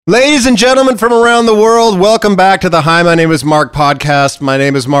Ladies and gentlemen from around the world, welcome back to the Hi, My Name is Mark podcast. My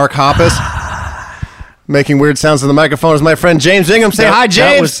name is Mark Hoppus. Making weird sounds on the microphone is my friend James Ingham. Say hi,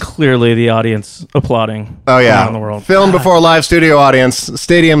 James. That was clearly the audience applauding. Oh, yeah. Around the world. Filmed before a live studio audience,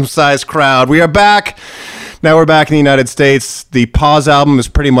 stadium-sized crowd. We are back. Now we're back in the United States. The Pause album is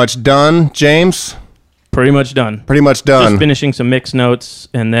pretty much done. James? Pretty much done. Pretty much done. Just finishing some mix notes,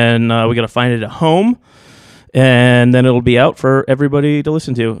 and then we got to find it at home. And then it'll be out for everybody to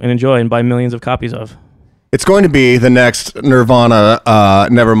listen to and enjoy and buy millions of copies of. It's going to be the next Nirvana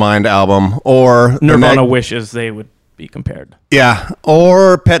Nevermind album, or Nirvana wishes they would be compared. Yeah,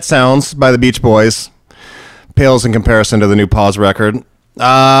 or Pet Sounds by the Beach Boys. Pales in comparison to the new Pause record.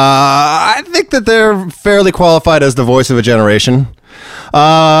 I think that they're fairly qualified as the voice of a generation.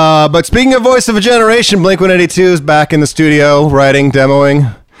 But speaking of voice of a generation, Blink-182 is back in the studio writing,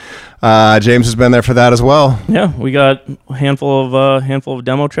 demoing. James has been there for that as well. Yeah, we got a handful of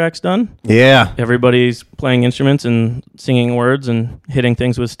demo tracks done. Yeah, everybody's playing instruments and singing words and hitting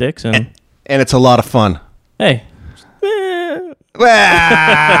things with sticks, and it's a lot of fun. Hey, we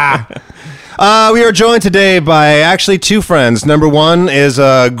are joined today by actually two friends. Number one is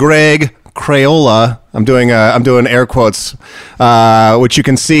Greg Craola. I'm doing air quotes, which you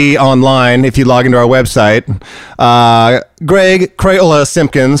can see online if you log into our website. Greg Craola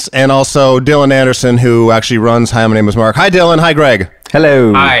Simkins, and also Dylan Anderson, who actually runs Hi, My Name is Mark. Hi, Dylan. Hi, Greg.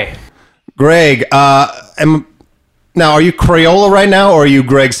 Hello. Hi. Greg, now are you Craola right now, or are you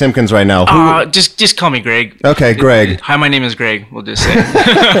Greg Simkins right now? Just call me Greg. Okay, Greg. Hi, my name is Greg. We'll just say.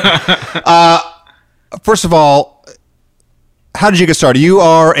 First of all, how did you get started? You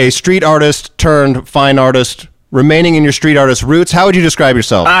are a street artist turned fine artist, remaining in your street artist roots. How would you describe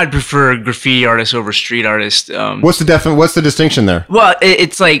yourself? I'd prefer graffiti artist over street artist. What's the distinction there? Well,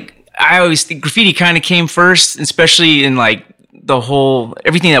 it's like I always think graffiti kind of came first, especially in like the whole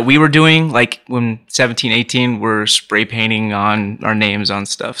everything that we were doing. Like when 17, 18, we're spray painting on our names on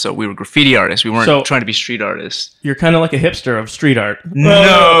stuff. So we were graffiti artists. We weren't trying to be street artists. You're kind of like a hipster of street art. No.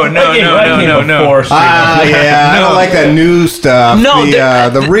 I don't like that new stuff. No,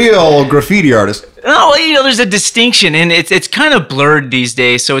 the real graffiti artist. No, there's a distinction, and it's kind of blurred these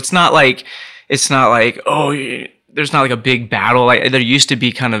days. So it's not like there's not like a big battle. Like there used to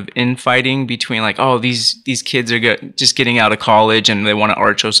be kind of infighting between like, oh, these kids are just getting out of college and they want an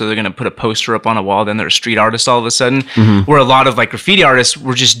art show, so they're going to put a poster up on a wall. Then they're a street artist all of a sudden. Mm-hmm. Where a lot of like graffiti artists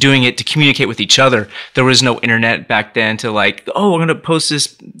were just doing it to communicate with each other. There was no internet back then to like, oh, we're going to post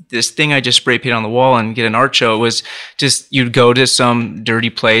this thing I just spray painted on the wall and get an art show. It was just you'd go to some dirty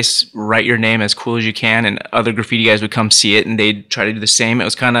place, write your name as cool as you can, and other graffiti guys would come see it and they'd try to do the same. It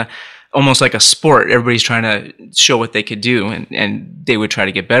was kind of almost like a sport. Everybody's trying to show what they could do, and they would try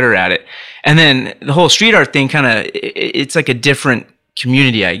to get better at it. And then the whole street art thing it's like a different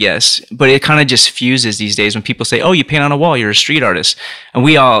community, I guess, but it kind of just fuses these days when people say, oh, you paint on a wall, you're a street artist. And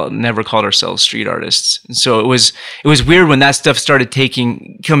we all never called ourselves street artists. And so it was weird when that stuff started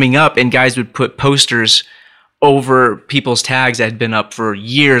coming up, and guys would put posters over people's tags that had been up for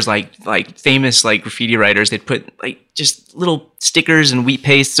years, like famous like graffiti writers. They'd put like just little stickers and wheat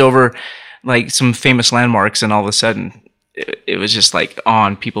pastes over like some famous landmarks, and all of a sudden it was just like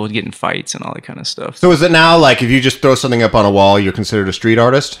people would get in fights and all that kind of stuff. So is it now like if you just throw something up on a wall, you're considered a street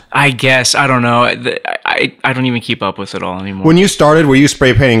artist? I guess. I don't know. I don't even keep up with it all anymore. When you started, were you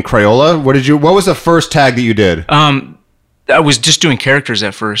spray painting Craola? What was the first tag that you did? I was just doing characters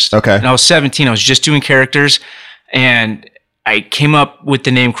at first. Okay. And I was 17. I was just doing characters, and I came up with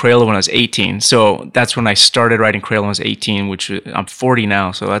the name Craola when I was 18. So that's when I started writing Craola when I was 18, which I'm 40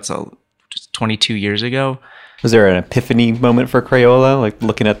 now. So that's just 22 years ago. Was there an epiphany moment for Craola? Like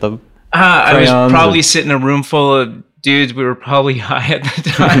looking at the I was probably sitting in a room full of dudes. We were probably high at the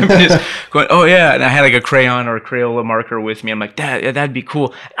time, just going, oh yeah. And I had like a crayon or a Craola marker with me. I'm like, that'd be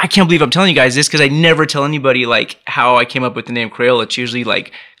cool. I can't believe I'm telling you guys this, because I never tell anybody like how I came up with the name Craola. It's usually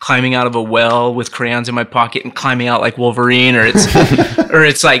like climbing out of a well with crayons in my pocket and climbing out like Wolverine, or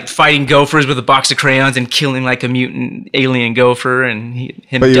it's like fighting gophers with a box of crayons and killing like a mutant alien gopher, and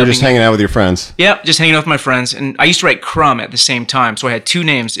him. But you were just hanging out with your friends. Yep, just hanging out with my friends. And I used to write Crum at the same time, so I had two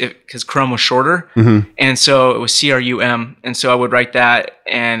names because Crum was shorter, and so it was CRUM, and so I would write that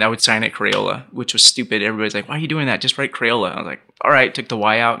and I would sign it Craola, which was stupid. Everybody's like, "Why are you doing that? Just write Craola." I was like, "All right," took the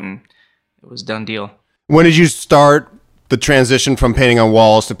Y out, and it was done deal. When did you start the transition from painting on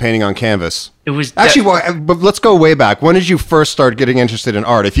walls to painting on canvas? It was actually, but let's go way back. When did you first start getting interested in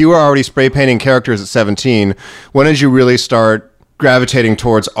art? If you were already spray painting characters at 17, when did you really start gravitating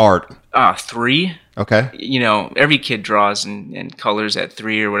towards art? 3. Okay. Every kid draws and colors at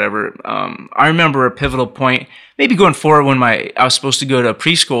 3 or whatever. I remember a pivotal point, maybe going forward, when I was supposed to go to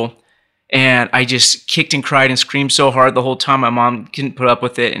preschool, and I just kicked and cried and screamed so hard the whole time. My mom couldn't put up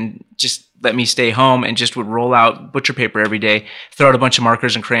with it and just let me stay home, and just would roll out butcher paper every day, throw out a bunch of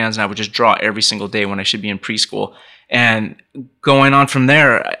markers and crayons, and I would just draw every single day when I should be in preschool. And going on from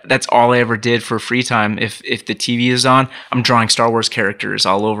there, that's all I ever did for free time. If the TV is on, I'm drawing Star Wars characters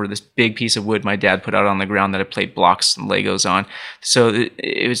all over this big piece of wood my dad put out on the ground that I played blocks and Legos on. So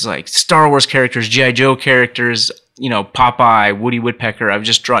it was like Star Wars characters, G.I. Joe characters, Popeye, Woody Woodpecker. I would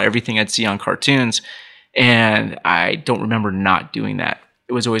just draw everything I'd see on cartoons. And I don't remember not doing that.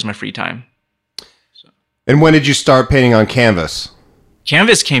 It was always my free time. And when did you start painting on canvas?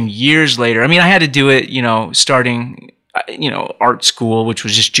 Canvas came years later. I mean, I had to do it, starting, art school, which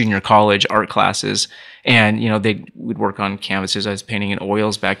was just junior college art classes. And, we'd work on canvases. I was painting in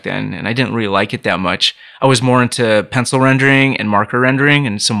oils back then, and I didn't really like it that much. I was more into pencil rendering and marker rendering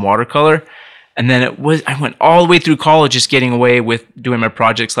and some watercolor. And then I went all the way through college just getting away with doing my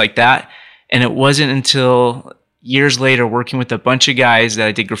projects like that. And it wasn't until years later, working with a bunch of guys that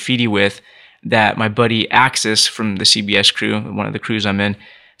I did graffiti with, that my buddy Axis from the CBS crew, one of the crews I'm in,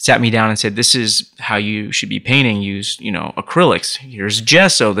 sat me down and said, this is how you should be painting. Use, acrylics. Here's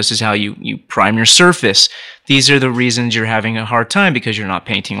gesso. This is how you prime your surface. These are the reasons you're having a hard time, because you're not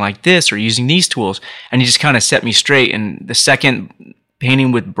painting like this or using these tools. And he just kind of set me straight. And the second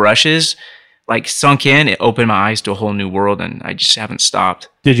painting with brushes sunk in, it opened my eyes to a whole new world, and I just haven't stopped.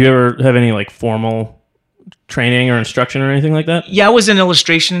 Did you ever have any formal training or instruction or anything like that? Yeah, I was in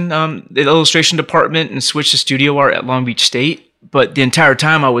illustration, the illustration department, and switched to studio art at Long Beach State. But the entire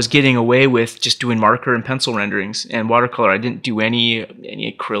time I was getting away with just doing marker and pencil renderings and watercolor. I didn't do any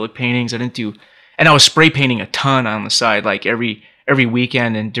acrylic paintings. And I was spray painting a ton on the side, every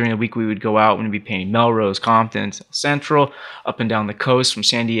weekend. And during the week we would go out and we'd be painting Melrose, Compton, South Central, up and down the coast from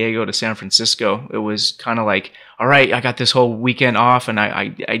San Diego to San Francisco. It was kind of like, all right, I got this whole weekend off, and I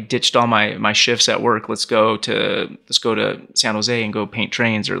ditched all my shifts at work. Let's go to San Jose and go paint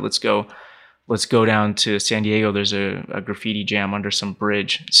trains, or let's go down to San Diego. There's a graffiti jam under some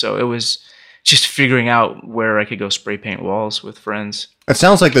bridge. So it was just figuring out where I could go spray paint walls with friends. It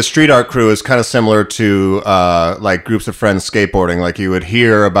sounds like the street art crew is kind of similar to groups of friends skateboarding. Like, you would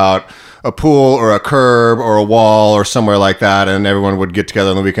hear about a pool or a curb or a wall or somewhere like that, and everyone would get together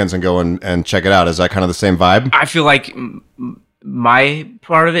on the weekends and go and check it out. Is that kind of the same vibe? I feel like my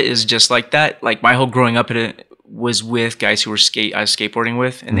part of it is just like that. Like, my whole growing up was with guys who I was skateboarding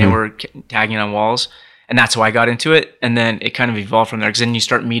with, and they were tagging on walls. And that's how I got into it. And then it kind of evolved from there, because then you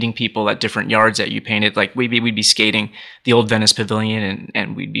start meeting people at different yards that you painted. Like, we'd be skating the old Venice Pavilion,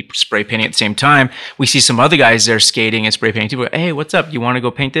 and we'd be spray painting at the same time. We see some other guys there skating and spray painting too. Hey, what's up? You want to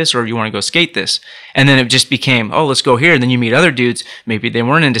go paint this, or you want to go skate this? And then it just became, oh, let's go here. And then you meet other dudes. Maybe they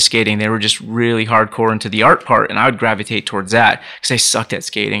weren't into skating. They were just really hardcore into the art part. And I would gravitate towards that, because I sucked at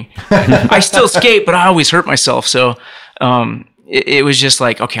skating. I still skate, but I always hurt myself. So, it was just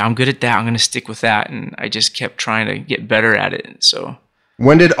like, okay, I'm good at that. I'm going to stick with that. And I just kept trying to get better at it. So,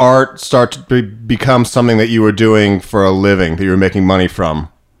 when did art start to become something that you were doing for a living, that you were making money from?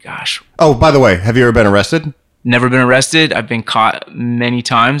 Gosh. Oh, by the way, have you ever been arrested? Never been arrested. I've been caught many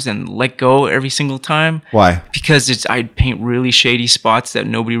times and let go every single time. Why? Because I'd paint really shady spots that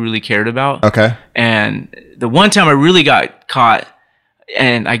nobody really cared about. Okay. And the one time I really got caught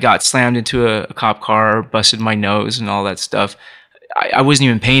and I got slammed into a cop car, busted my nose and all that stuff, I wasn't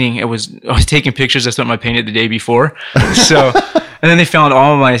even painting. I was taking pictures of something I painted the day before. So, and then they found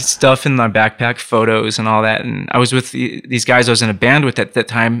all my stuff in my backpack, photos and all that. And I was with these guys I was in a band with at that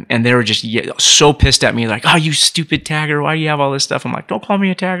time, and they were just so pissed at me, like, "Oh, you stupid tagger! Why do you have all this stuff?" I'm like, "Don't call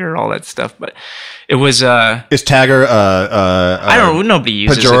me a tagger," all that stuff. But it was is tagger I don't know. Nobody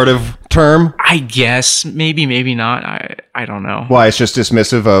uses pejorative term. I guess maybe not. I don't know. Why? It's just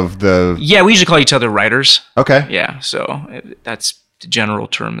dismissive of the. Yeah, we usually call each other writers. Okay. Yeah, so that's the general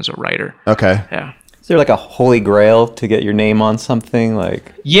term as a writer. Okay. Yeah. Is there like a holy grail to get your name on something?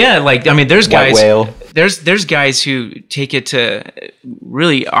 Like, yeah, like, I mean, there's White guys. Whale. There's guys who take it to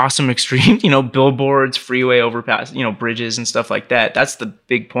really awesome extreme. Billboards, freeway overpass, bridges and stuff like that. That's the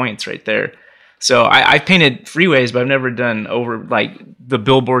big points right there. So I've painted freeways, but I've never done over like the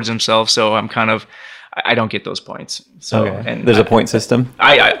billboards themselves. So I'm kind of, I don't get those points. So okay. And there's a point system.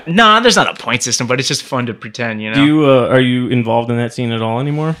 No, there's not a point system, but it's just fun to pretend. Do you are you involved in that scene at all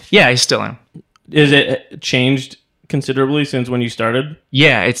anymore? Yeah, I still am. Is it changed considerably since when you started?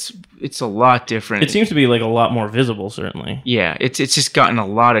 Yeah, it's a lot different. It seems to be like a lot more visible, certainly. Yeah, it's just gotten a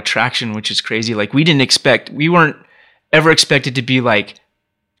lot of traction, which is crazy. Like, we weren't ever expected to be like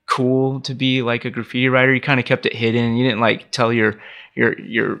cool to be like a graffiti writer. You kind of kept it hidden. You didn't like tell your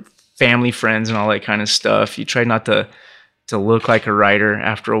family, friends, and all that kind of stuff. You tried not to look like a writer.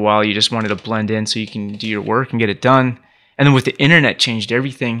 After a while, you just wanted to blend in so you can do your work and get it done. And then with the internet, changed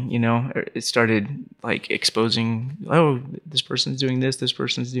everything. You know, it started like exposing, oh, this person's doing this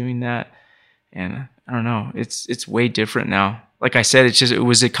person's doing that, and I don't know. It's way different now. Like I said, it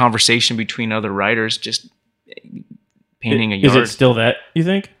was a conversation between other writers, just painting a yard. Is it still that, you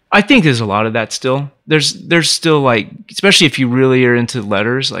think? I think there's a lot of that still. There's still like, especially if you really are into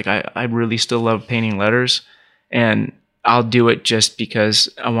letters, like I really still love painting letters, and I'll do it just because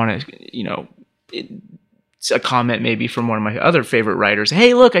I want to, you know, it's a comment maybe from one of my other favorite writers.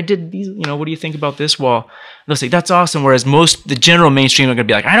 Hey, look, I did these, you know, what do you think about this wall? And they'll say, that's awesome. Whereas the general mainstream are going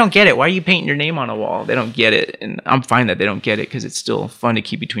to be like, I don't get it. Why are you painting your name on a wall? They don't get it. And I'm fine that they don't get it because it's still fun to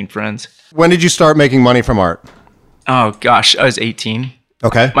keep between friends. When did you start making money from art? Oh, gosh, I was 18.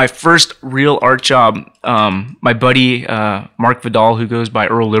 Okay. My first real art job, my buddy Mark Vidal, who goes by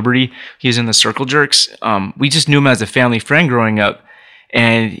Earl Liberty, he's in the Circle Jerks. We just knew him as a family friend growing up,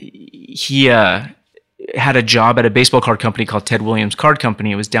 and he had a job at a baseball card company called Ted Williams Card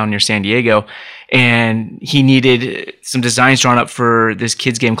Company. It was down near San Diego, and he needed some designs drawn up for this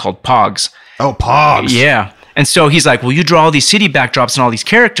kids game called Pogs. Oh, Pogs. Yeah. And so he's like, will you draw all these city backdrops and all these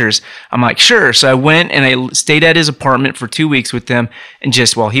characters? I'm like, sure. So I went and I stayed at his apartment for 2 weeks with him. And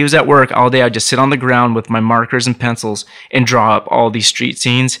just while he was at work all day, I'd just sit on the ground with my markers and pencils and draw up all these street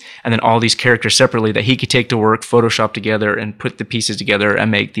scenes and then all these characters separately that he could take to work, Photoshop together, and put the pieces together and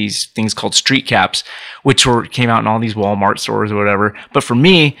make these things called street caps, which came out in all these Walmart stores or whatever. But for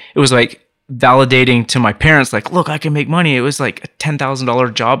me, it was like validating to my parents, like, look, I can make money. It was like a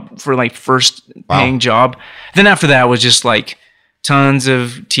 $10,000 job for like first paying job. Then after that was just like tons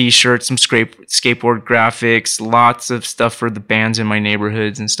of t-shirts, some skateboard graphics, lots of stuff for the bands in my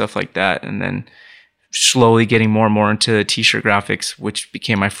neighborhoods and stuff like that. And then slowly getting more and more into t-shirt graphics, which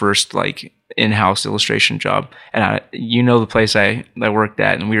became my first like in-house illustration job. And the place I worked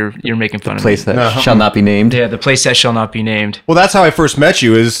at, and you're making fun of me. Place that shall not be named. Yeah, the place that shall not be named. Well, that's how I first met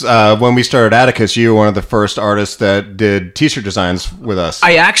you, is when we started Atticus. You were one of the first artists that did t-shirt designs with us.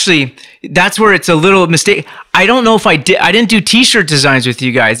 That's where it's a little mistake. I don't know if I didn't do t-shirt designs with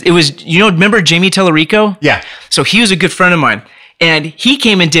you guys. It was, remember Jamie Tellerico? Yeah. So he was a good friend of mine. And he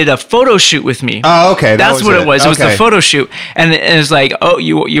came and did a photo shoot with me. Oh, okay. That's what it was. It was the photo shoot. And it was like, oh,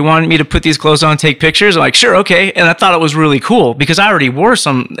 you wanted me to put these clothes on and take pictures? I'm like, sure, okay. And I thought it was really cool because I already wore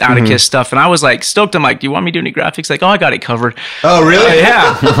some Atticus stuff. And I was like stoked. I'm like, do you want me to do any graphics? Like, oh, I got it covered. Oh, really?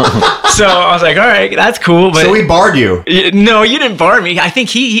 Yeah. So I was like, all right, that's cool. But so we barred you. No, you didn't bar me. I think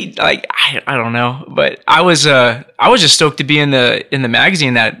he like, I don't know. But I was just stoked to be in the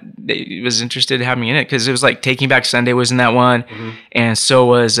magazine that they was interested in having me in it, because it was like Taking Back Sunday was in that one, and so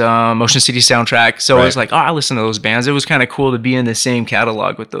was Motion City Soundtrack. So I was like, oh, I listen to those bands. It was kind of cool to be in the same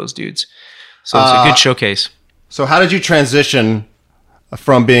catalog with those dudes. So it's a good showcase. So how did you transition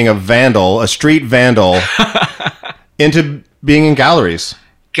from being a street vandal, into being in galleries?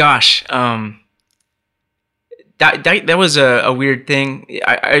 Gosh, that was a weird thing.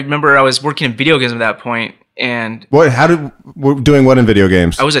 I remember I was working in video games at that point. And doing what in video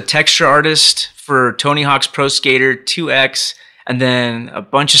games? I was a texture artist for Tony Hawk's Pro Skater 2X, and then a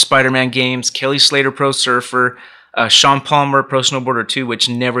bunch of Spider-Man games, Kelly Slater Pro Surfer, Sean Palmer Pro Snowboarder 2, which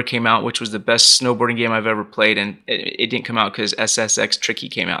never came out, which was the best snowboarding game I've ever played, and it didn't come out because SSX Tricky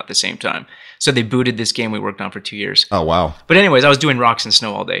came out at the same time. So they booted this game we worked on for 2 years. Oh, wow. But anyways, I was doing rocks and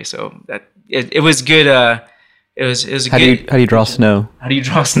snow all day, so it was good. It was a how good. Do you draw snow? How do you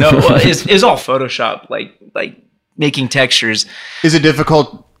draw snow? Well, it's all Photoshop, like making textures. Is it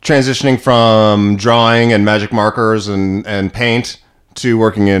difficult transitioning from drawing and magic markers and paint to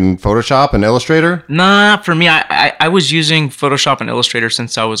working in Photoshop and Illustrator? Nah, for me, I was using Photoshop and Illustrator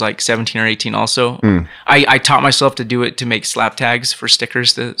since I was like 17 or 18 also. I taught myself to do it to make slap tags for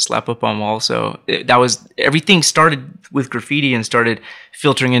stickers to slap up on walls. So everything started with graffiti and started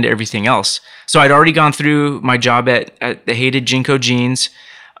filtering into everything else. So I'd already gone through my job at the hated Jinko Jeans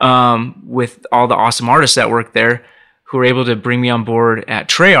with all the awesome artists that worked there, who were able to bring me on board at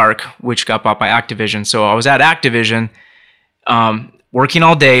Treyarch, which got bought by Activision. So I was at Activision, working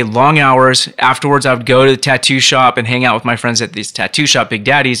all day, long hours. Afterwards, I would go to the tattoo shop and hang out with my friends at this tattoo shop, Big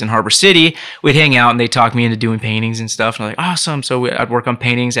Daddy's in Harbor City. We'd hang out and they'd talk me into doing paintings and stuff. And I'm like, awesome. So I'd work on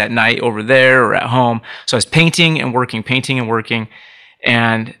paintings at night over there or at home. So I was painting and working.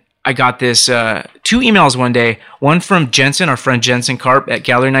 And I got this 2 emails one day, one from Jensen, our friend Jensen Karp at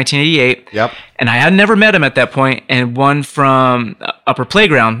Gallery 1988. Yep. And I had never met him at that point. And one from Upper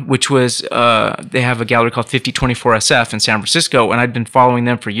Playground, which was, they have a gallery called 5024 SF in San Francisco. And I'd been following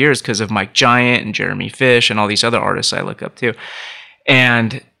them for years because of Mike Giant and Jeremy Fish and all these other artists I look up to.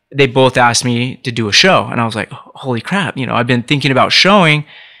 And they both asked me to do a show. And I was like, holy crap, I've been thinking about showing,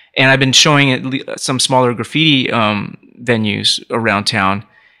 and I've been showing at some smaller graffiti venues around town.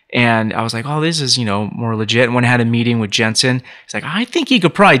 And I was like, oh, this is, more legit. And when I had a meeting with Jensen, he's like, I think you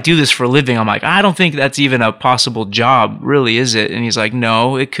could probably do this for a living. I'm like, I don't think that's even a possible job, really, is it? And he's like,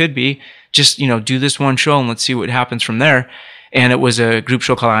 no, it could be. Just, do this one show and let's see what happens from there. And it was a group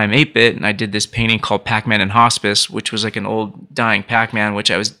show called I Am 8-Bit. And I did this painting called Pac-Man in Hospice, which was like an old dying Pac-Man,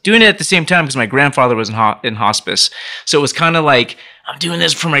 which I was doing it at the same time because my grandfather was in hospice. So it was kind of like, I'm doing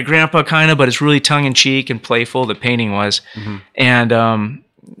this for my grandpa, kind of, but it's really tongue-in-cheek and playful, the painting was. Mm-hmm. And,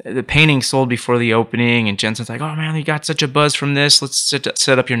 the painting sold before the opening, and Jensen's like, oh man, you got such a buzz from this. Let's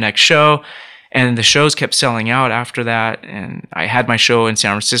set up your next show. And the shows kept selling out after that. And I had my show in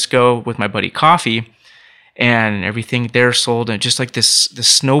San Francisco with my buddy Coffee, and everything there sold. And just like this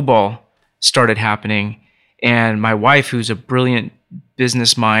snowball started happening. And my wife, who's a brilliant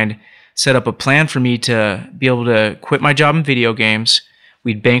business mind, set up a plan for me to be able to quit my job in video games.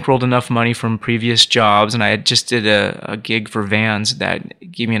 We'd bankrolled enough money from previous jobs, and I had just did a gig for Vans that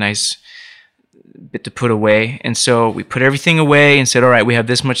gave me a nice bit to put away. And so we put everything away and said, all right, we have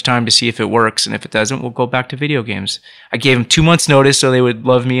this much time to see if it works. And if it doesn't, we'll go back to video games. I gave them 2 months notice so they would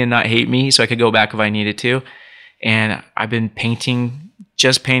love me and not hate me, so I could go back if I needed to. And I've been painting for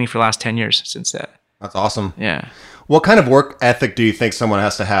the last 10 years since that. That's awesome. Yeah. What kind of work ethic do you think someone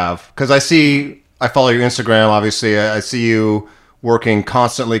has to have? Because I follow your Instagram, obviously. I see you working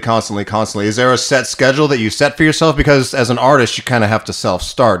constantly. Is there a set schedule that you set for yourself? Because as an artist, you kind of have to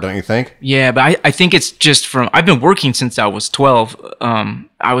self-start, don't you think? Yeah, but I think it's just I've been working since I was 12.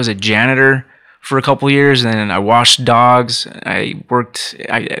 I was a janitor for a couple years, and then I washed dogs. I worked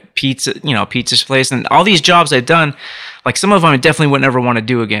at pizza place, and all these jobs I've done, like some of them I definitely would never want to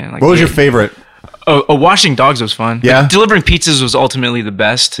do again. Like, what was your favorite? Washing dogs was fun. Yeah. But delivering pizzas was ultimately the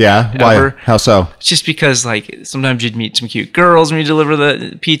best. Yeah. Ever. Why? How so? Just because sometimes you'd meet some cute girls when you deliver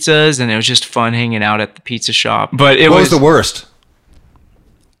the pizzas, and it was just fun hanging out at the pizza shop. But what was the worst?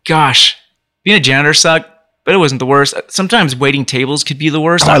 Gosh, being a janitor sucked, but it wasn't the worst. Sometimes waiting tables could be the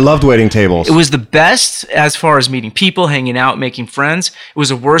worst. I loved waiting tables. It was the best as far as meeting people, hanging out, making friends. It was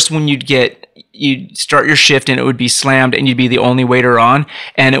the worst when you'd start your shift and it would be slammed and you'd be the only waiter on,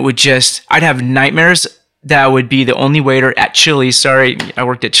 and it would I'd have nightmares that I would be the only waiter at Chili's. Sorry, I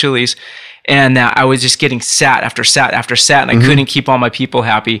worked at Chili's. And I was just getting sat after sat after sat, and I couldn't keep all my people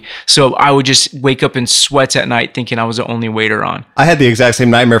happy. So I would just wake up in sweats at night thinking I was the only waiter on. I had the exact same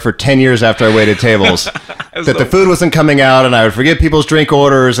nightmare for 10 years after I waited tables. That the food wasn't coming out, and I would forget people's drink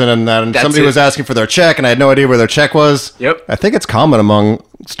orders, and somebody was asking for their check, and I had no idea where their check was. Yep. I think it's common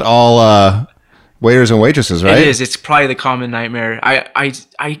amongst all waiters and waitresses, right? It is. It's probably the common nightmare.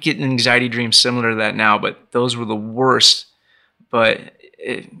 I get an anxiety dream similar to that now, but those were the worst. But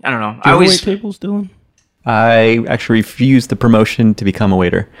I don't know. Do you wait tables, Dylan? I actually refused the promotion to become a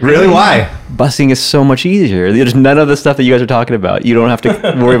waiter. Really? Why? Busing is so much easier. There's none of the stuff that you guys are talking about. You don't have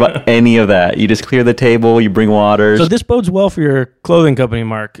to worry about any of that. You just clear the table, you bring water. So this bodes well for your clothing company,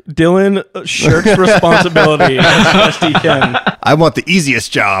 Mark. Dylan shirks responsibility as best he can. I want the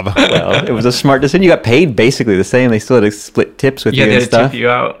easiest job. Well, it was a smart decision. You got paid basically the same. They still had to split tips with you and they stuff. tip you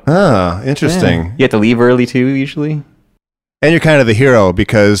out. Ah, interesting. Yeah. You have to leave early too, usually. And you're kind of the hero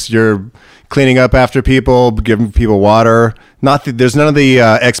because you're cleaning up after people, giving people water. There's none of the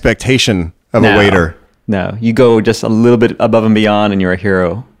expectation of a waiter. No, you go just a little bit above and beyond, and you're a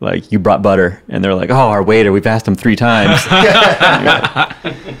hero. Like, you brought butter, and they're like, "Oh, our waiter, we've asked him 3 times."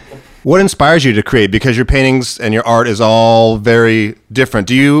 What inspires you to create? Because your paintings and your art is all very different.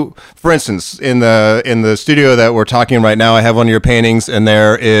 Do you, for instance, in the studio that we're talking right now, I have one of your paintings, and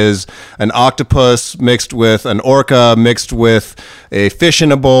there is an octopus mixed with an orca, mixed with a fish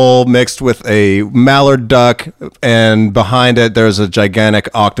in a bowl, mixed with a mallard duck, and behind it there's a gigantic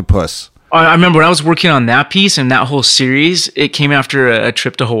octopus. I remember when I was working on that piece and that whole series, it came after a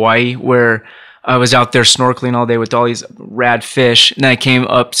trip to Hawaii where I was out there snorkeling all day with all these rad fish. And then I came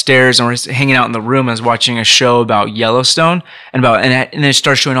upstairs and we're hanging out in the room. I was watching a show about Yellowstone and then it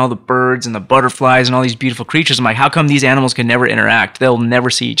started showing all the birds and the butterflies and all these beautiful creatures. I'm like, how come these animals can never interact? They'll never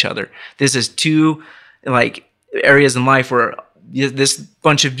see each other. This is 2 areas in life where this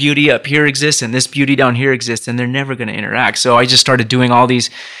bunch of beauty up here exists and this beauty down here exists, and they're never going to interact. So I just started doing all these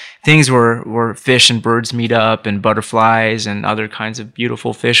things where fish and birds meet up, and butterflies and other kinds of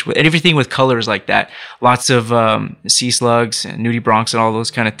beautiful fish, and everything with colors like that. Lots of sea slugs and nudibranchs and all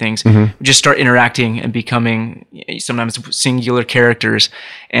those kind of things. Just start interacting and becoming sometimes singular characters,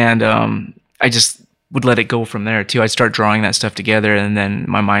 and I just would let it go from there too. I'd start drawing that stuff together, and then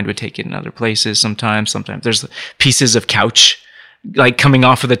my mind would take it in other places. Sometimes there's pieces of couch like coming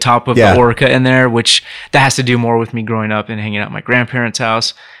off of the top of the orca in there, which that has to do more with me growing up and hanging out at my grandparents'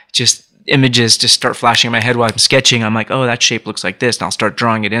 house. Just images just start flashing in my head while I'm sketching. I'm like, oh, that shape looks like this, and I'll start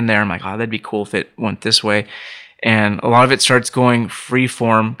drawing it in there. I'm like, oh, that'd be cool if it went this way. And a lot of it starts going free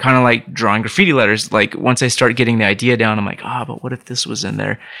form, kind of like drawing graffiti letters. Like once I start getting the idea down, I'm like, but what if this was in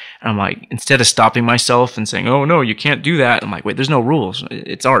there? And I'm like, instead of stopping myself and saying, oh no, you can't do that, I'm like, wait, there's no rules.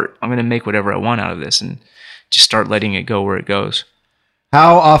 It's art. I'm going to make whatever I want out of this, and just start letting it go where it goes.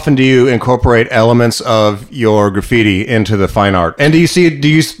 How often do you incorporate elements of your graffiti into the fine art? And do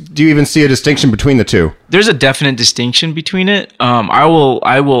you even see a distinction between the two? There's a definite distinction between it. I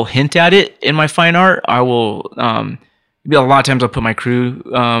will hint at it in my fine art. I will a lot of times I'll put my crew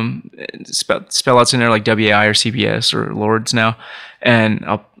spell outs in there, like WAI or CBS or Lords now, and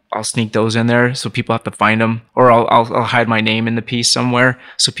I'll sneak those in there so people have to find them, or I'll hide my name in the piece somewhere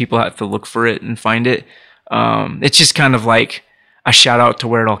so people have to look for it and find it. It's just kind of like a shout out to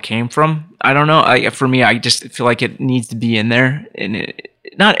where it all came from. I don't know. For me, I just feel like it needs to be in there, and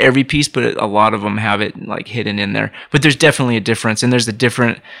not every piece, but a lot of them have it like hidden in there. But there's definitely a difference, and there's a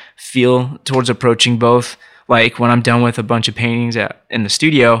different feel towards approaching both. Like when I'm done with a bunch of paintings in the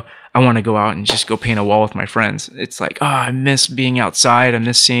studio, I want to go out and just go paint a wall with my friends. It's like, I miss being outside. I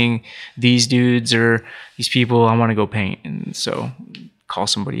miss seeing these dudes or these people. I want to go paint, and so call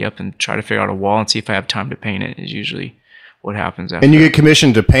somebody up and try to figure out a wall and see if I have time to paint it. Is usually what happens after. And you get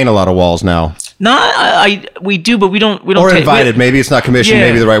commissioned to paint a lot of walls now. No, we do, but we don't. Or invited. Maybe it's not commissioned. Yeah.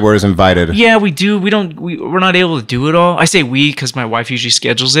 Maybe the right word is invited. Yeah, we do. We're not able to do it all. I say we because my wife usually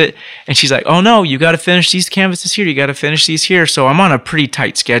schedules it, and she's like, "Oh no, you got to finish these canvases here. You got to finish these here." So I'm on a pretty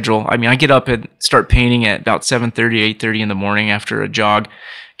tight schedule. I mean, I get up and start painting at about 7:30, 8:30 in the morning after a jog,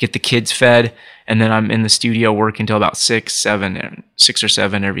 get the kids fed, and then I'm in the studio working until about 6 or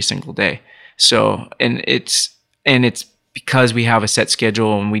 7 every single day. So and it's because we have a set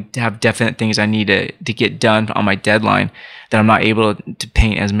schedule and we have definite things I need to get done on my deadline, that I'm not able to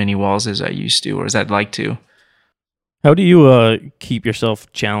paint as many walls as I used to or as I'd like to. How do you keep yourself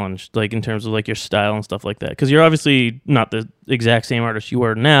challenged, like in terms of like your style and stuff like that? Because you're obviously not the exact same artist you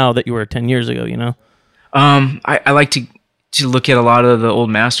are now that you were 10 years ago, you know? I like to look at a lot of the old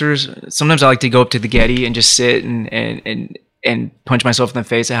masters. Sometimes I like to go up to the Getty and just sit and punch myself in the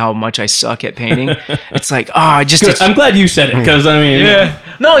face at how much I suck at painting. It's like, I'm glad you said it, because I mean,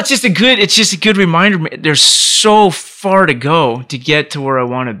 no, it's just a good reminder. There's so far to go to get to where I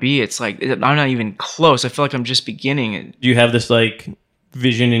want to be. It's like I'm not even close. I feel like I'm just beginning. Do you have this like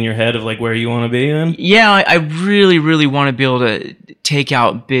vision in your head of like where you want to be then? Yeah, I really, really want to be able to take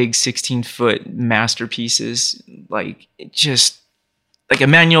out big 16-foot masterpieces, like just like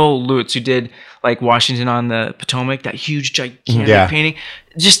Emmanuel Lutz, who did like Washington on the Potomac, that huge gigantic painting.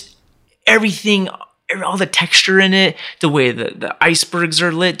 Just everything, all the texture in it, the way the icebergs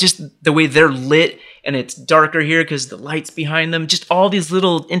are lit, just the way they're lit, and it's darker here because the light's behind them. Just all these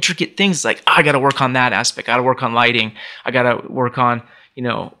little intricate things. Like, I got to work on that aspect. I got to work on lighting. I got to work on,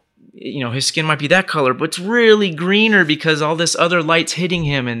 his skin might be that color, but it's really greener because all this other light's hitting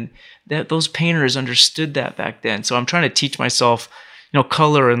him, and those painters understood that back then. So I'm trying to teach myself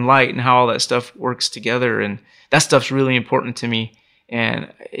color and light and how all that stuff works together. And that stuff's really important to me.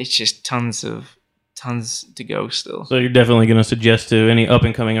 And it's just tons to go still. So you're definitely going to suggest to any up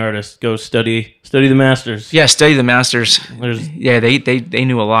and coming artists, go study the masters. Yeah, study the masters. They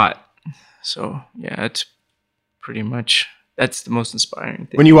knew a lot. So yeah, it's pretty much, that's the most inspiring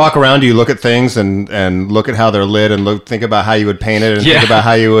thing. When you walk around, do you look at things and look at how they're lit and think about how you would paint it and think about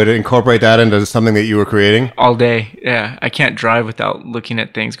how you would incorporate that into something that you were creating? All day, yeah. I can't drive without looking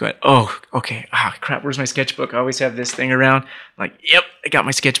at things going, oh, okay, crap, where's my sketchbook? I always have this thing around. I'm like, yep, I got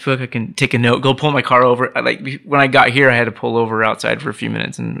my sketchbook. I can take a note, go pull my car over. When I got here, I had to pull over outside for a few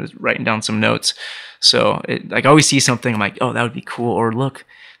minutes and was writing down some notes. So I always see something, I'm like, oh, that would be cool. Or look,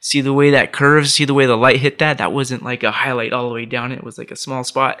 see the way that curves, see the way the light hit that? That wasn't like a highlight all the way down. It was like a small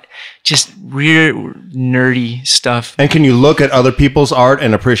spot. Just weird, nerdy stuff. And can you look at other people's art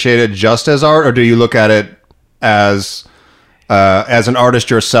and appreciate it just as art? Or do you look at it as an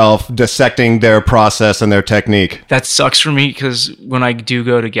artist yourself, dissecting their process and their technique? That sucks for me because when I do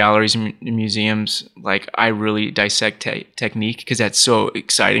go to galleries and museums, like I really dissect technique because that's so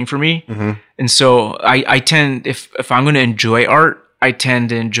exciting for me. Mm-hmm. And so I tend, if I'm going to enjoy art, I tend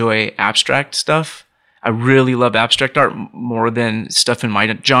to enjoy abstract stuff. I really love abstract art more than stuff in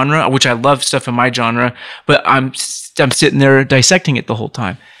my genre, which I love stuff in my genre, but I'm sitting there dissecting it the whole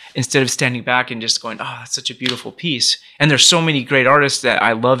time instead of standing back and just going, oh, that's such a beautiful piece. And there's so many great artists that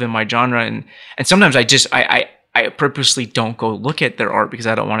I love in my genre. And sometimes I purposely don't go look at their art because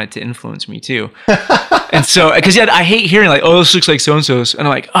I don't want it to influence me too. And so, because I hate hearing like, oh, this looks like so-and-so's. And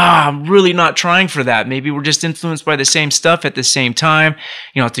I'm like, I'm really not trying for that. Maybe we're just influenced by the same stuff at the same time.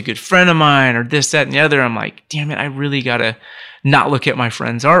 You know, it's a good friend of mine or this, that, and the other. I'm like, damn it, I really got to not look at my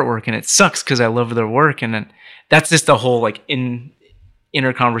friend's artwork. And it sucks because I love their work. And then that's just the whole like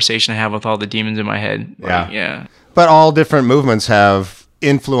inner conversation I have with all the demons in my head. Yeah. Like, yeah. But all different movements have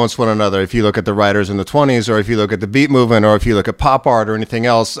influence one another. If you look at the writers in the 20s, or if you look at the beat movement, or if you look at pop art or anything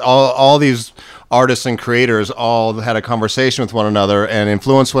else, all these artists and creators all had a conversation with one another and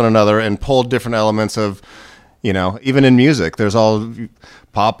influenced one another and pulled different elements of, you know, even in music, there's all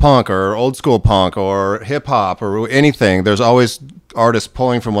pop punk or old school punk or hip hop or anything. There's always artists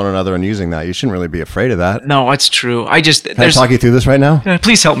pulling from one another and using that. You shouldn't really be afraid of that. No, it's true. Can I talk you through this right now?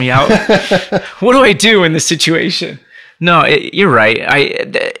 Please help me out. What do I do in this situation? No, you're right.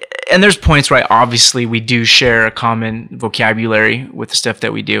 And there's points where obviously we do share a common vocabulary with the stuff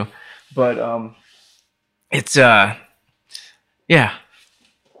that we do, but it's yeah.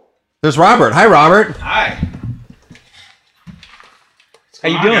 There's Robert. Hi, Robert. Hi. How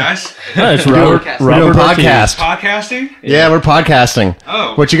you doing, guys? Yeah, it's Robert. We're doing Ortiz. podcast. Podcasting? Yeah, we're podcasting.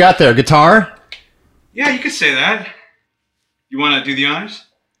 Oh. What you got there? Guitar? Yeah, you could say that. You want to do the honors?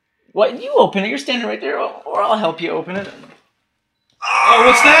 What? You open it. You're standing right there, or I'll help you open it. Oh,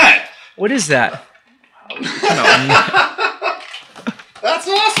 what's that? What is that? That's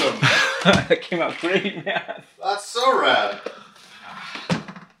awesome. That came out great, man. That's so rad.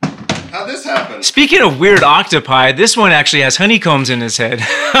 How'd this happen? Speaking of weird octopi, this one actually has honeycombs in his head.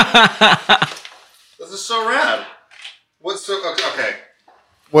 This is so rad. Okay.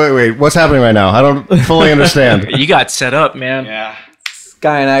 Wait. What's happening right now? I don't fully understand. You got set up, man. Yeah.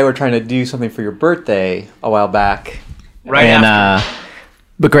 Guy and I were trying to do something for your birthday a while back. Right and, after.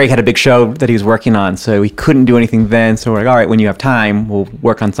 But Greg had a big show that he was working on, so he couldn't do anything then. So we're like, all right, when you have time, we'll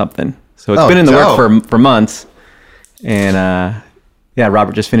work on something. So it's been in the work for months. And yeah,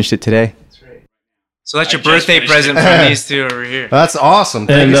 Robert just finished it today. So that's your birthday present from these two over here. That's awesome.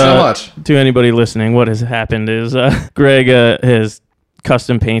 Thank you so much. To anybody listening, what has happened is Greg has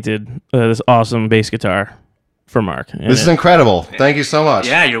custom painted this awesome bass guitar for Mark. And This is incredible. Thank you so much.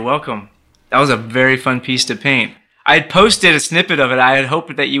 Yeah, you're welcome. That was a very fun piece to paint. I had posted a snippet of it. I had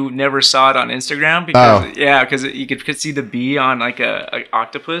hoped that you never saw it on Instagram because you could see the bee on like a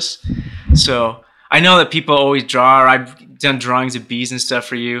octopus. So I know that people always draw, or I've done drawings of bees and stuff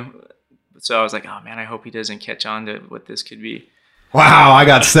for you. So I was like, oh man, I hope he doesn't catch on to what this could be. Wow, I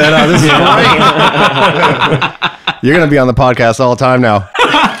got set up. This is great. You're going to be on the podcast all the time now.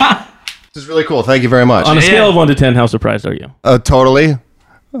 This is really cool. Thank you very much. on a scale of 1 to 10, how surprised are you? Totally.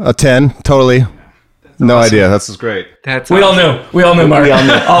 A 10. Totally. No idea. This is great. We all knew. We all knew, Mark. We all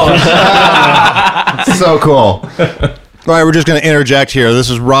knew. All of us. So cool. All right, we're just going to interject here. This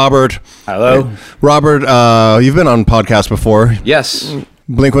is Robert. Hello. Robert, you've been on podcasts before. Yes.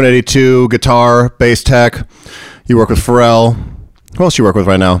 Blink-182, guitar, bass tech. You work with Pharrell. Who else you work with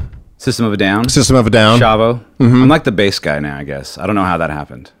right now? System of a Down. System of a Down. Chavo. I'm like the bass guy now, I guess. I don't know how that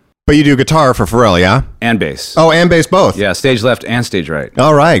happened. But you do guitar for Pharrell, yeah? And bass. Oh, and bass both? Yeah, stage left and stage right.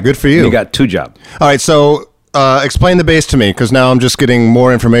 All right, good for you. You got 2 jobs. All right, so explain the bass to me, because now I'm just getting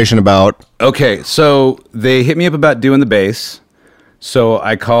more information about... Okay, so they hit me up about doing the bass. So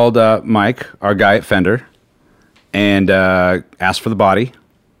I called Mike, our guy at Fender, and asked for the body.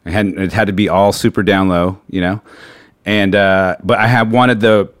 It had to be all super down low, you know. And but I wanted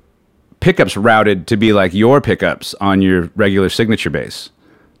the pickups routed to be like your pickups on your regular signature bass.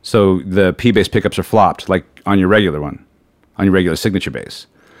 So the P bass pickups are flopped like on your regular one, on your regular signature bass.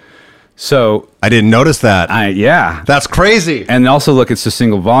 So I didn't notice that. Yeah, That's crazy. and also look, it's a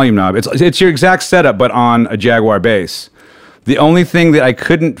single volume knob. It's your exact setup, but on a Jaguar bass. The only thing that I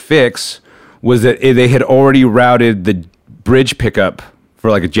couldn't fix was that they had already routed the bridge pickup for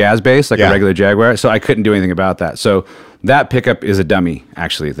like a jazz bass, like a regular Jaguar. So I couldn't do anything about that. So that pickup is a dummy,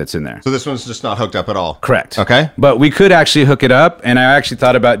 actually, that's in there. So this one's just not hooked up at all? Correct. Okay. But we could actually hook it up, and I actually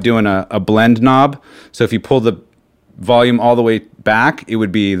thought about doing a blend knob. So if you pull the volume all the way back, it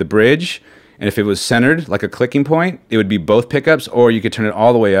would be the bridge. And if it was centered, like a clicking point, it would be both pickups, or you could turn it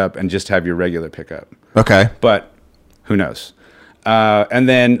all the way up and just have your regular pickup. Okay. But who knows? And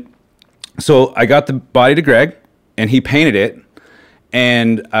then, so I got the body to Greg, and he painted it.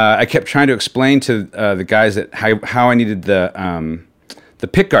 And I kept trying to explain to the guys that how I needed the the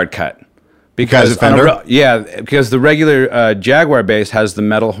pickguard cut. Because Fender? Because the regular Jaguar bass has the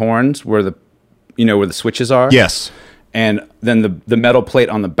metal horns where the switches are. Yes. And then the metal plate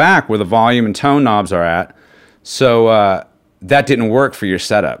on the back where the volume and tone knobs are at. So that didn't work for your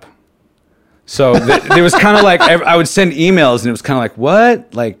setup. So it was kind of like I would send emails and it was kind of like,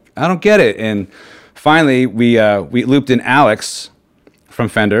 what? Like, I don't get it. And finally, we looped in Alex from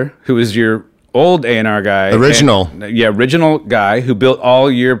Fender, who is your old A&R guy. Original. Original guy who built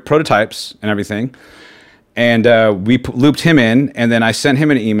all your prototypes and everything. And we looped him in, and then I sent him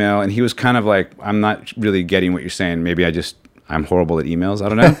an email, and he was kind of like, I'm not really getting what you're saying. Maybe I'm horrible at emails. I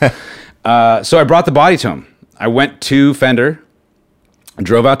don't know. So I brought the body to him. I went to Fender,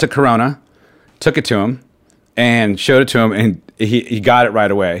 drove out to Corona, took it to him, and showed it to him, and he got it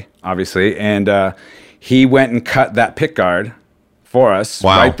right away, obviously. And he went and cut that pick guard for us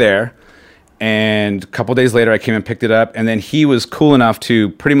right there. And a couple days later, I came and picked it up, and then he was cool enough to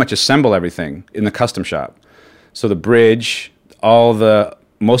pretty much assemble everything in the custom shop. So the bridge,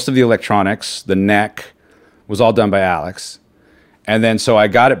 most of the electronics, the neck, was all done by Alex. And then so I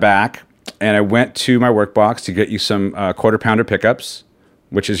got it back, and I went to my work box to get you some quarter pounder pickups,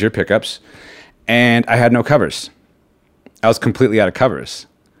 which is your pickups, and I had no covers. I was completely out of covers.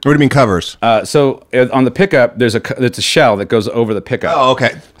 What do you mean covers? So on the pickup, there's a shell that goes over the pickup. Oh,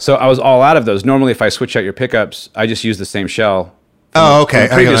 okay. So I was all out of those. Normally, if I switch out your pickups, I just use the same shell. Oh, okay.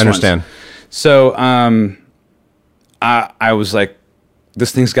 I understand. Ones. So I was like,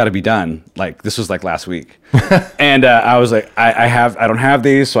 this thing's got to be done. Like, this was like last week. And I was like, I don't have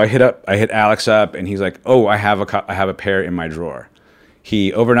these. So I hit Alex up, and he's like, oh, I have a pair in my drawer.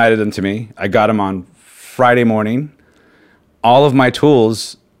 He overnighted them to me. I got them on Friday morning. All of my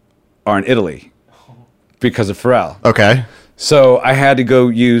tools are in Italy because of Pharrell. Okay. So I had to go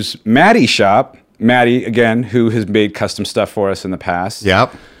use Maddie's shop. Maddie, again, who has made custom stuff for us in the past.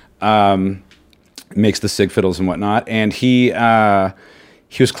 Yep. Makes the sig fiddles and whatnot. And he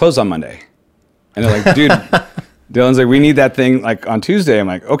was closed on Monday. And they're like, dude, Dylan's like, we need that thing like on Tuesday. I'm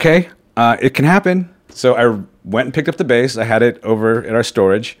like, okay, it can happen. So I went and picked up the bass. I had it over at our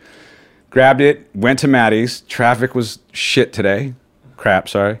storage. Grabbed it, went to Maddie's. Traffic was shit today. Crap,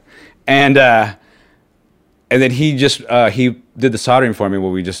 sorry. And then he did the soldering for me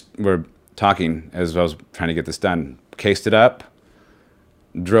while we just were talking as I was trying to get this done. Cased it up,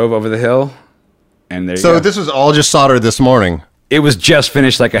 drove over the hill, and there you go. So this was all just soldered this morning? It was just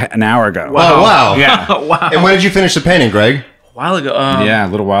finished like an hour ago. Wow. Oh, wow. Yeah. Wow. And when did you finish the painting, Greg? A while ago. Yeah, a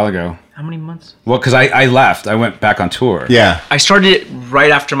little while ago. How many months? Well, because I left. I went back on tour. Yeah. I started it right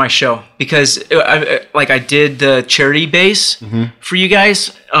after my show because I did the charity bass for you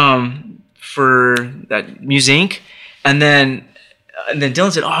guys for that Muse Inc. And then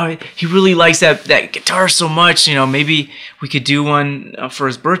Dylan said, oh, he really likes that guitar so much. You know, maybe we could do one for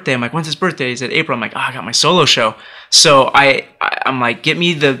his birthday. I'm like, when's his birthday? He said, April. I'm like, I got my solo show. So I'm like, get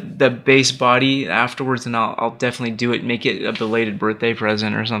me the bass body afterwards, and I'll definitely do it. Make it a belated birthday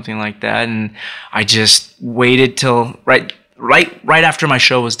present or something like that. And I just waited till right after my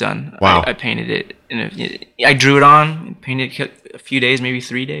show was done. Wow. I painted it, and I drew it on, painted it a few days, maybe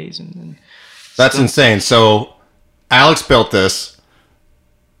 3 days, and then. That's insane. So Alex built this,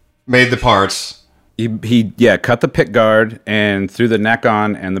 made the parts. He cut the pick guard and threw the neck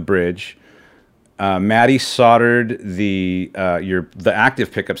on and the bridge. Maddie soldered the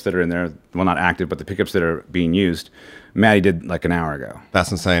active pickups that are in there. Well, not active, but the pickups that are being used. Maddie did like an hour ago.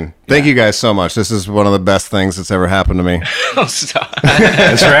 That's insane. Thank you guys so much. This is one of the best things that's ever happened to me. Oh, stop.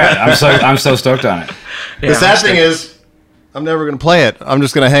 That's right. I'm so stoked on it. Yeah, the sad thing is, I'm never going to play it. I'm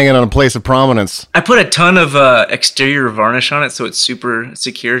just going to hang it on a place of prominence. I put a ton of exterior varnish on it, so it's super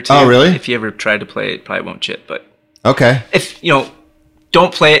secure too. Oh, really? If you ever tried to play it, it probably won't chip. But okay. If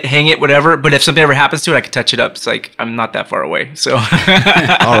don't play it, hang it, whatever. But if something ever happens to it, I can touch it up. It's like I'm not that far away. So. All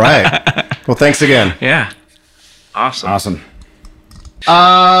right. Well, thanks again. Yeah. Awesome.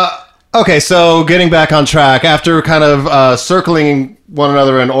 Okay, so getting back on track, after kind of circling one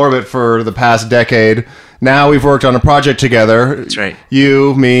another in orbit for the past decade, now we've worked on a project together. That's right.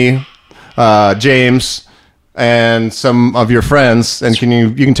 You, me, James, and some of your friends. And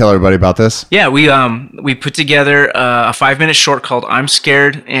you can tell everybody about this. Yeah, we put together a 5-minute short called "I'm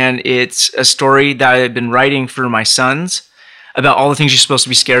Scared," and it's a story that I've been writing for my sons about all the things you're supposed to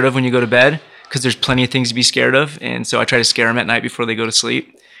be scared of when you go to bed, because there's plenty of things to be scared of, and so I try to scare them at night before they go to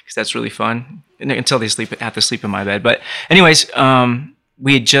sleep, because that's really fun until they have to sleep in my bed. But anyways,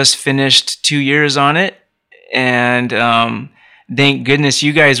 we had just finished 2 years on it, and thank goodness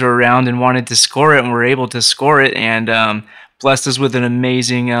you guys were around and wanted to score it, and were able to score it, and blessed us with an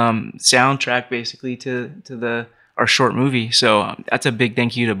amazing soundtrack basically to the our short movie. So that's a big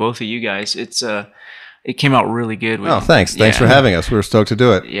thank you to both of you guys. It came out really good. Oh, thanks. Thanks for having us. We were stoked to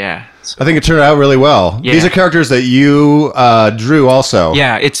do it. Yeah. So, I think it turned out really well. Yeah. These are characters that you drew also.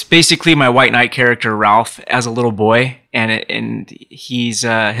 Yeah, it's basically my White Knight character, Ralph, as a little boy. And he's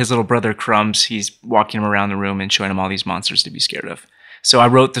his little brother, Crumbs. He's walking him around the room and showing him all these monsters to be scared of. So I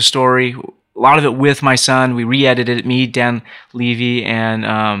wrote the story, a lot of it with my son. We re-edited it, me, Dan Levy,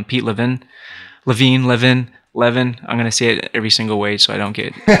 and Pete Levin. Levin. I'm gonna say it every single way so I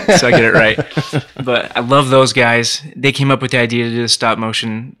get it right. But I love those guys. They came up with the idea to do a stop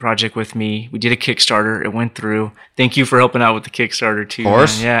motion project with me. We did a Kickstarter. It went through. Thank you for helping out with the Kickstarter too. Of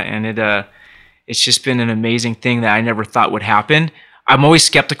course. Man. Yeah, and it's just been an amazing thing that I never thought would happen. I'm always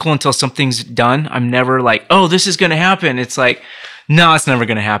skeptical until something's done. I'm never like, oh, this is gonna happen. It's like, no, it's never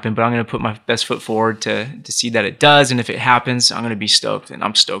going to happen, but I'm going to put my best foot forward to see that it does. And if it happens, I'm going to be stoked. And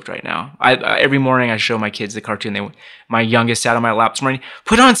I'm stoked right now. Every morning I show my kids the cartoon. My youngest sat on my lap this morning,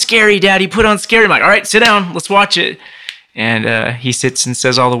 put on Scary, Daddy, put on Scary. I'm like, all right, sit down. Let's watch it. And he sits and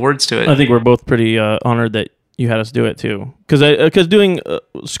says all the words to it. I think we're both pretty honored that you had us do it too. Because doing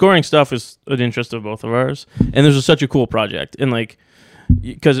scoring stuff is an interest of both of ours. And this was such a cool project. And like,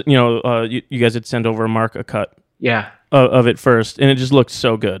 because, you guys had sent over Mark a cut. Yeah. Of it first, and it just looked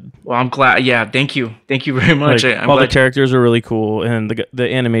so good. Well, I'm glad. Yeah, thank you very much. Like, all the characters are really cool, and the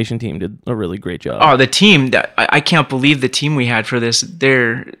animation team did a really great job. Oh, the team! I can't believe the team we had for this.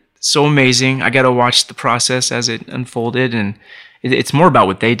 They're so amazing. I got to watch the process as it unfolded, and it's more about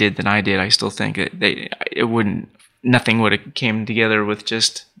what they did than I did. I still think nothing would have came together with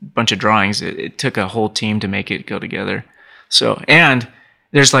just a bunch of drawings. It took a whole team to make it go together. So, and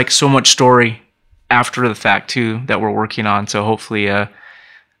there's like so much story after the fact too that we're working on, so hopefully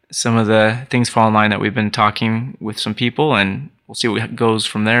some of the things fall in line that we've been talking with some people, and we'll see what goes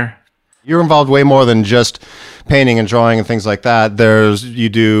from there. You're involved way more than just painting and drawing and things like that. You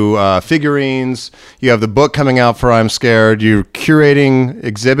do figurines, you have the book coming out for I'm Scared, you're curating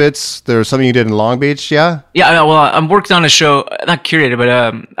exhibits. There's something you did in Long Beach. Yeah, well, I'm working on a show, not curated, but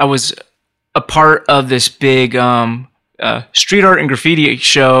I was a part of this big street art and graffiti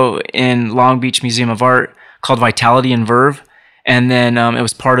show in Long Beach Museum of Art called Vitality and Verve. And then it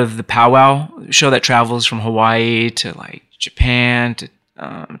was part of the powwow show that travels from Hawaii to like Japan to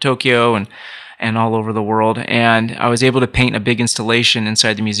Tokyo and all over the world. And I was able to paint a big installation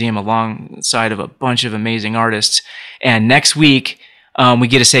inside the museum alongside of a bunch of amazing artists. And next week, we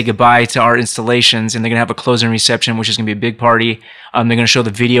get to say goodbye to our installations, and they're going to have a closing reception, which is going to be a big party. They're going to show the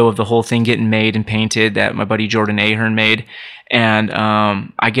video of the whole thing getting made and painted that my buddy Jordan Ahern made. And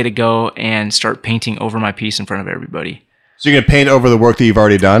I get to go and start painting over my piece in front of everybody. So you're going to paint over the work that you've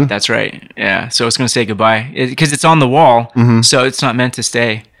already done? That's right. Yeah. So it's going to say goodbye because it's on the wall, so it's not meant to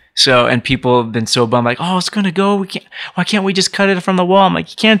stay. So, and people have been so bummed, like, oh, it's going to go. Why can't we just cut it from the wall? I'm like,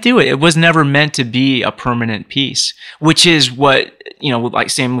 you can't do it. It was never meant to be a permanent piece, which is what, like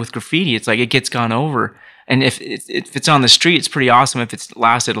same with graffiti. It's like it gets gone over. And if it's on the street, it's pretty awesome if it's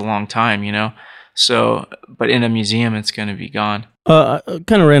lasted a long time, So, but in a museum, it's going to be gone.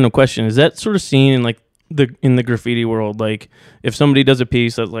 Kind of random question. Is that sort of seen in like in the graffiti world? Like if somebody does a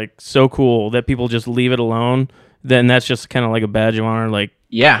piece that's like so cool that people just leave it alone, then that's just kind of like a badge of honor. Like,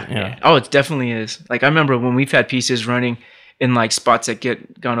 yeah. Oh, it definitely is. Like I remember when we've had pieces running in like spots that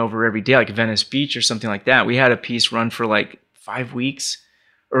get gone over every day, like Venice Beach or something like that. We had a piece run for like 5 weeks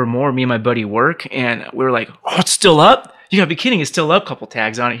or more. Me and my buddy work, and we were like, "Oh, it's still up? You gotta be kidding! It's still up." Couple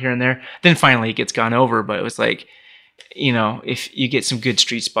tags on it here and there. Then finally it gets gone over. But it was like, if you get some good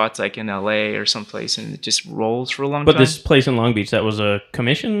street spots like in LA or someplace, and it just rolls for a long time. But this place in Long Beach, that was a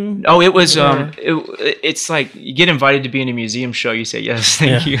commission? Oh, it was. It's like you get invited to be in a museum show. You say yes,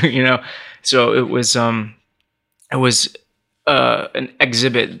 thank you. So it was. It was an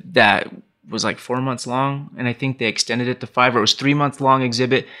exhibit that was like 4 months long, and I think they extended it to 5, or it was 3 month long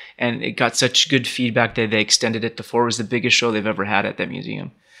exhibit, and it got such good feedback that they extended it to 4. It was the biggest show they've ever had at that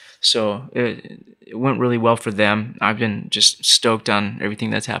museum. So it went really well for them. I've been just stoked on everything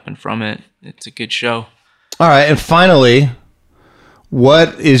that's happened from it. It's a good show. All right, and finally,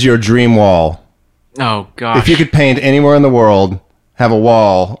 what is your dream wall? Oh, gosh. If you could paint anywhere in the world, have a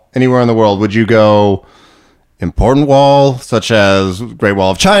wall anywhere in the world, would you go important wall, such as Great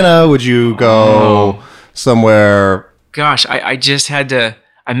Wall of China? Would you go somewhere? Gosh, I just had to...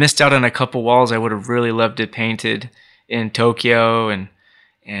 I missed out on a couple walls I would have really loved to painted in Tokyo and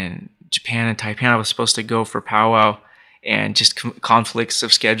Japan and Taipan. I was supposed to go for powwow, and just conflicts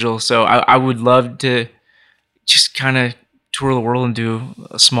of schedule. So I would love to just kind of tour the world and do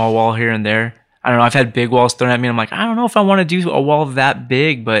a small wall here and there. I don't know. I've had big walls thrown at me, and I'm like, I don't know if I want to do a wall that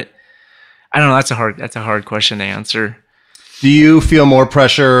big, but I don't know. That's a hard question to answer. Do you feel more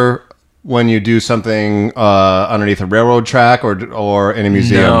pressure when you do something underneath a railroad track or in a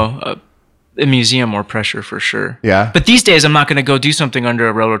museum? No, a museum more pressure for sure. Yeah. But these days I'm not going to go do something under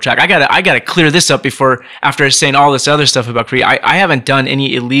a railroad track. I gotta clear this up after saying all this other stuff about graffiti. I haven't done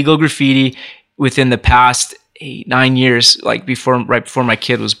any illegal graffiti within the past 8-9 years, like right before my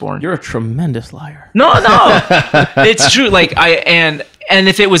kid was born. You're a tremendous liar. No, it's true. Like and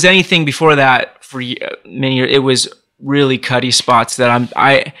if it was anything before that for many years, it was really cutty spots that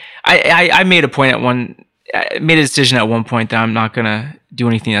I made I made a decision at one point that I'm not gonna do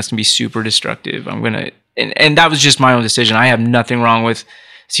anything that's gonna be super destructive. And that was just my own decision. I have nothing wrong with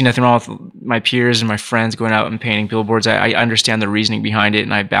my peers and my friends going out and painting billboards. I understand the reasoning behind it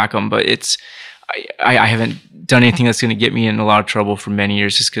and I back them, but I haven't done anything that's going to get me in a lot of trouble for many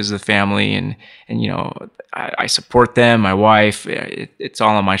years just because of the family and I support them, my wife. It's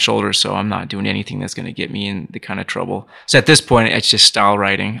all on my shoulders, so I'm not doing anything that's going to get me in the kind of trouble. So at this point, it's just style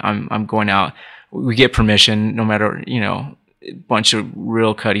writing. I'm going out. We get permission, no matter a bunch of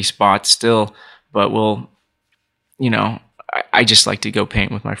real cutty spots still, but I just like to go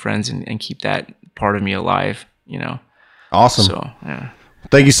paint with my friends and keep that part of me alive. Awesome. So yeah.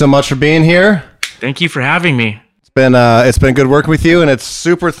 Thank you so much for being here. Thank you for having me. It's been good working with you, and it's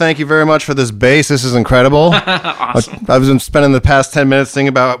super. Thank you very much for this bass. This is incredible. Awesome. I've been spending the past 10 minutes thinking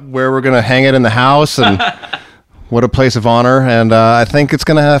about where we're going to hang it in the house, and what a place of honor. And I think it's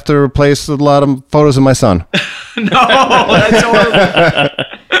going to have to replace a lot of photos of my son. No, that's horrible.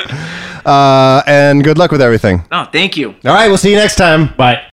 And good luck with everything. No, thank you. All right, we'll see you next time. Bye.